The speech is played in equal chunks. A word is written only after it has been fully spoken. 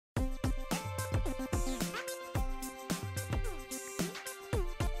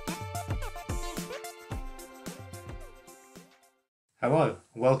Hello,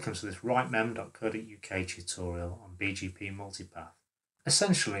 and welcome to this writemem.co.uk tutorial on BGP Multipath.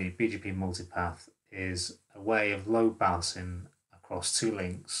 Essentially, BGP Multipath is a way of load balancing across two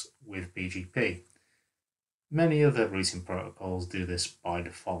links with BGP. Many other routing protocols do this by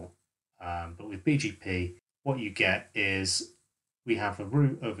default, but with BGP, what you get is we have a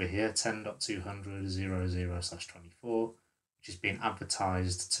route over here, 10.200.0.0/24, which is being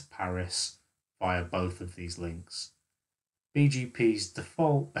advertised to Paris via both of these links. BGP's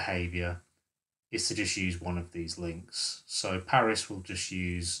default behavior is to just use one of these links. So Paris will just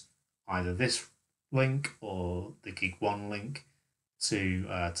use either this link or the gig1 link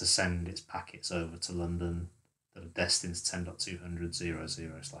to send its packets over to London that are destined to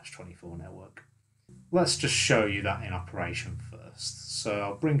 10.200.0.0/24 network. Let's just show you that in operation first. So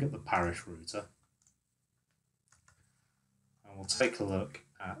I'll bring up the Paris router and we'll take a look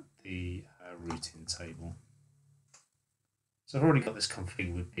at the routing table. So I've already got this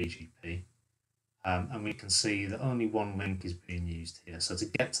configured with BGP, and we can see that only one link is being used here. So to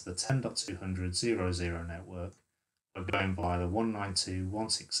get to the 10.200.0.0 network, we're going via the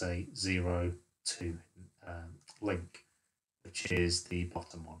 192.168.0.2 link, which is the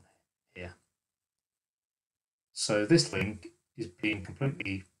bottom one here. So this link is being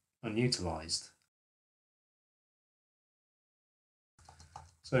completely unutilized.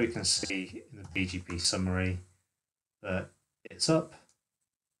 So you can see in the BGP summary that it's up,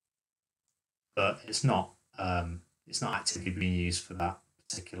 but it's not actively being used for that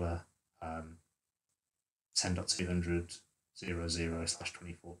particular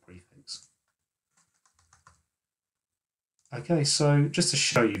 10.200.0.0/24 prefix. Okay, so just to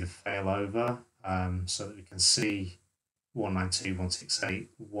show you the failover, so that we can see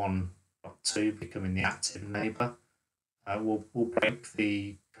 192.168.1.2 becoming the active neighbor, we'll break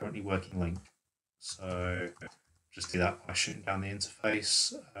the currently working link. So just do that by shutting down the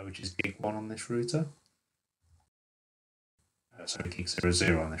interface, which is gig1 on this router. Sorry,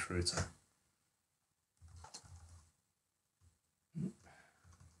 gig00 on this router.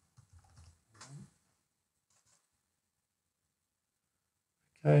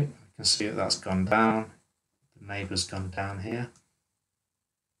 Okay, we can see that that's gone down. The neighbor's gone down here.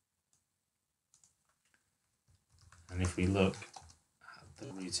 And if we look at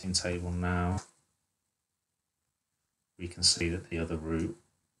the routing table now, we can see that the other route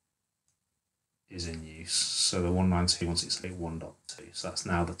is in use. So the 192.168.1.2. So that's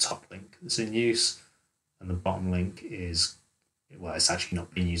now the top link that's in use, and the bottom link is, well, it's actually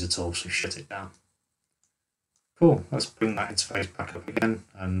not being used at all, so we shut it down. Cool, let's bring that interface back up again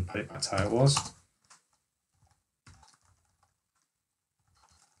and put it back to how it was.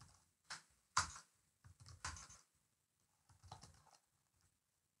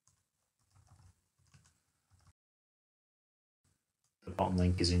 The bottom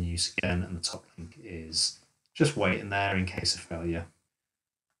link is in use again, and the top link is just waiting there in case of failure.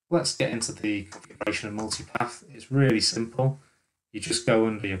 Let's get into the configuration of multipath. It's really simple. You just go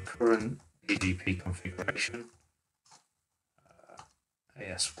under your current BGP configuration,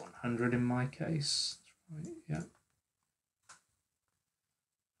 AS100 in my case. That's right, yeah.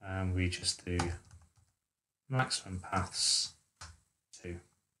 And we just do maximum paths 2.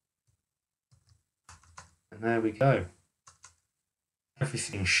 And there we go.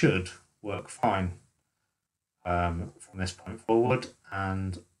 Everything should work fine from this point forward,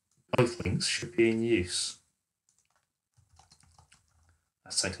 and both links should be in use.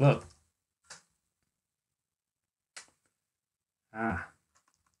 Let's take a look.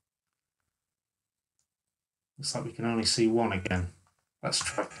 Looks like we can only see one again. Let's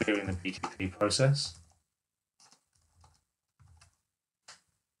try clearing the BGP process.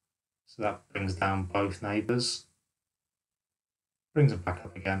 So that brings down both neighbors. Brings them back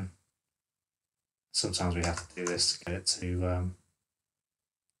up again. Sometimes we have to do this to get it to do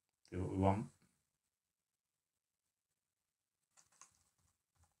what we want.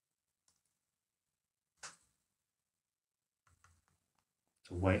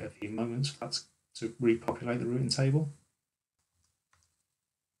 To wait a few moments for that to repopulate the routing table.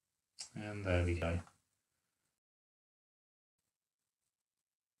 And there we go.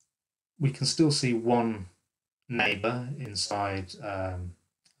 We can still see one neighbor inside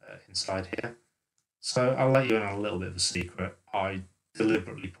inside here. So I'll let you in on a little bit of a secret. I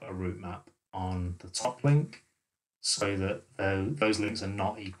deliberately put a route map on the top link so that those links are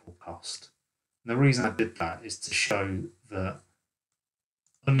not equal cost. And the reason I did that is to show that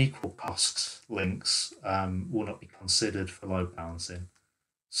unequal cost links will not be considered for load balancing.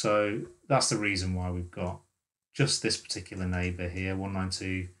 So that's the reason why we've got just this particular neighbor here,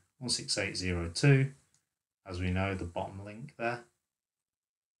 192.168.0.2. As we know, the bottom link there.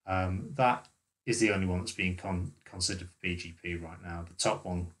 That is the only one that's being considered for BGP right now. The top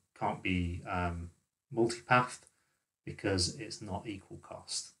one can't be multipathed because it's not equal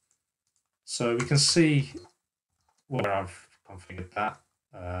cost. So we can see where I've configured that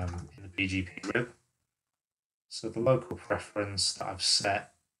in the BGP rib. So the local preference that I've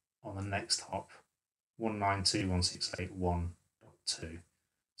set on the next hop, 192.168.1.2.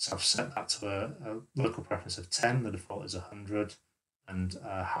 So I've set that to a local preference of 10, the default is 100, and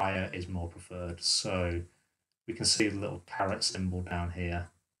higher is more preferred. So we can see the little caret symbol down here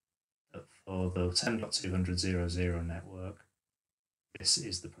that for the 10.200.0.0 network, this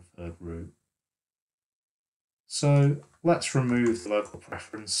is the preferred route. So let's remove the local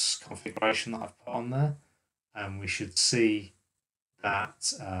preference configuration that I've put on there, and we should see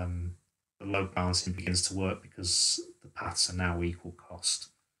that the load balancing begins to work because the paths are now equal cost.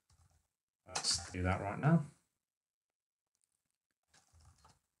 Let's do that right now.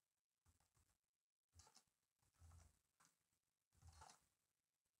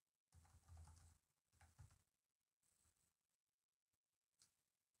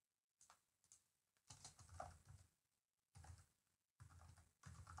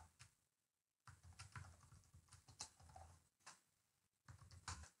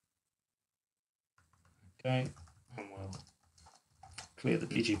 Okay, and we'll clear the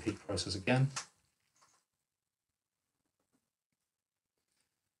BGP process again.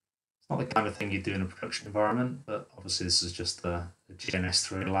 It's not the kind of thing you do in a production environment, but obviously this is just the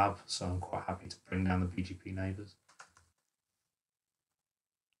GNS3 lab, so I'm quite happy to bring down the BGP neighbors.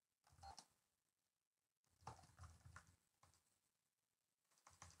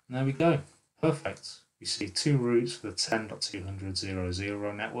 And there we go, perfect. We see two routes for the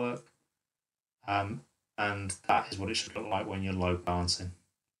 10.200.0.0 network, and that is what it should look like when you're load balancing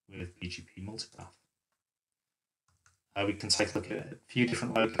with BGP Multipath. We can take a look at a few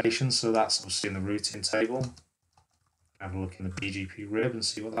different locations, so that's obviously in the routing table. Have a look in the BGP rib and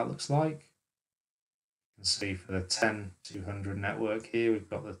see what that looks like. You can see for the 10.200 network here, we've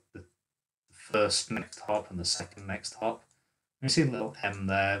got the first next hop and the second next hop. You see a little M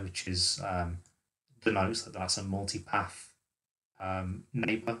there, which is denotes that that's a multipath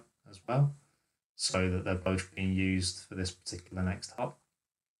neighbor as well, so that they're both being used for this particular next hop,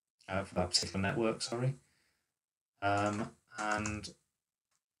 for that particular network, sorry. And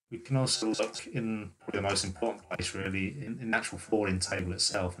we can also look in probably the most important place, really, in the actual forwarding table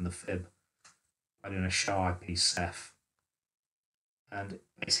itself, in the fib, by doing a show IP ceph. And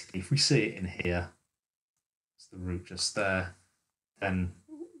basically, if we see it in here, it's the route just there, then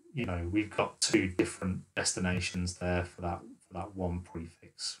you know we've got two different destinations there for that one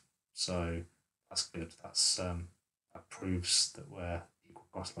prefix. So that's good. That's that proves that we're equal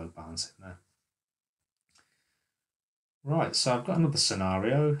cost load balancing there. Right, so I've got another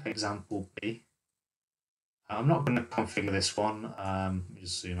scenario, example B. I'm not going to configure this one. Let me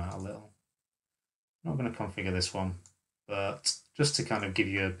just zoom out a little. I'm not going to configure this one, but just to kind of give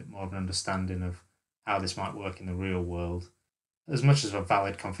you a bit more of an understanding of how this might work in the real world. As much as a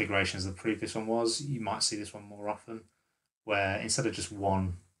valid configuration as the previous one was, you might see this one more often, where instead of just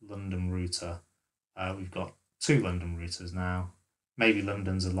one London router, we've got two London routers now. Maybe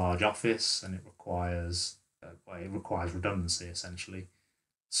London's a large office and it requires redundancy, essentially.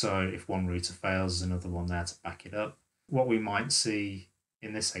 So if one router fails, there's another one there to back it up. What we might see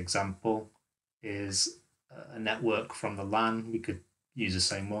in this example is a network from the LAN. We could use the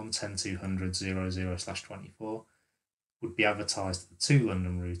same one, 10.200.0.0/24, would be advertised to the two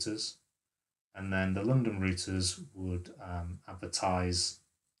London routers, and then the London routers would advertise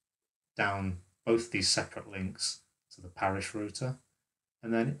down both these separate links to the parish router.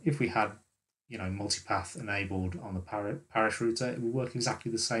 And then if we had multipath enabled on the parish router, it will work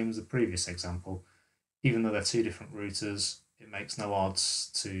exactly the same as the previous example. Even though they're two different routers, it makes no odds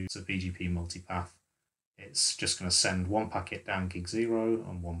to BGP multipath. It's just going to send one packet down gig 0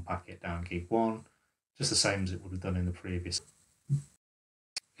 and one packet down gig 1, just the same as it would have done in the previous.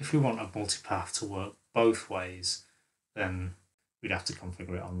 If we want a multipath to work both ways, then we'd have to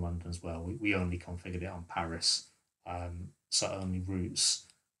configure it on London as well. We only configured it on Paris, so only routes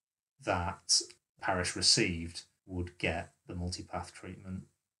that Parish received would get the multipath treatment.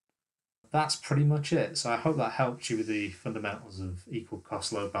 That's pretty much it. So I hope that helped you with the fundamentals of equal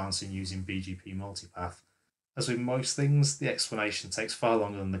cost load balancing using BGP multipath. As with most things, the explanation takes far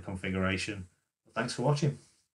longer than the configuration. But thanks for watching.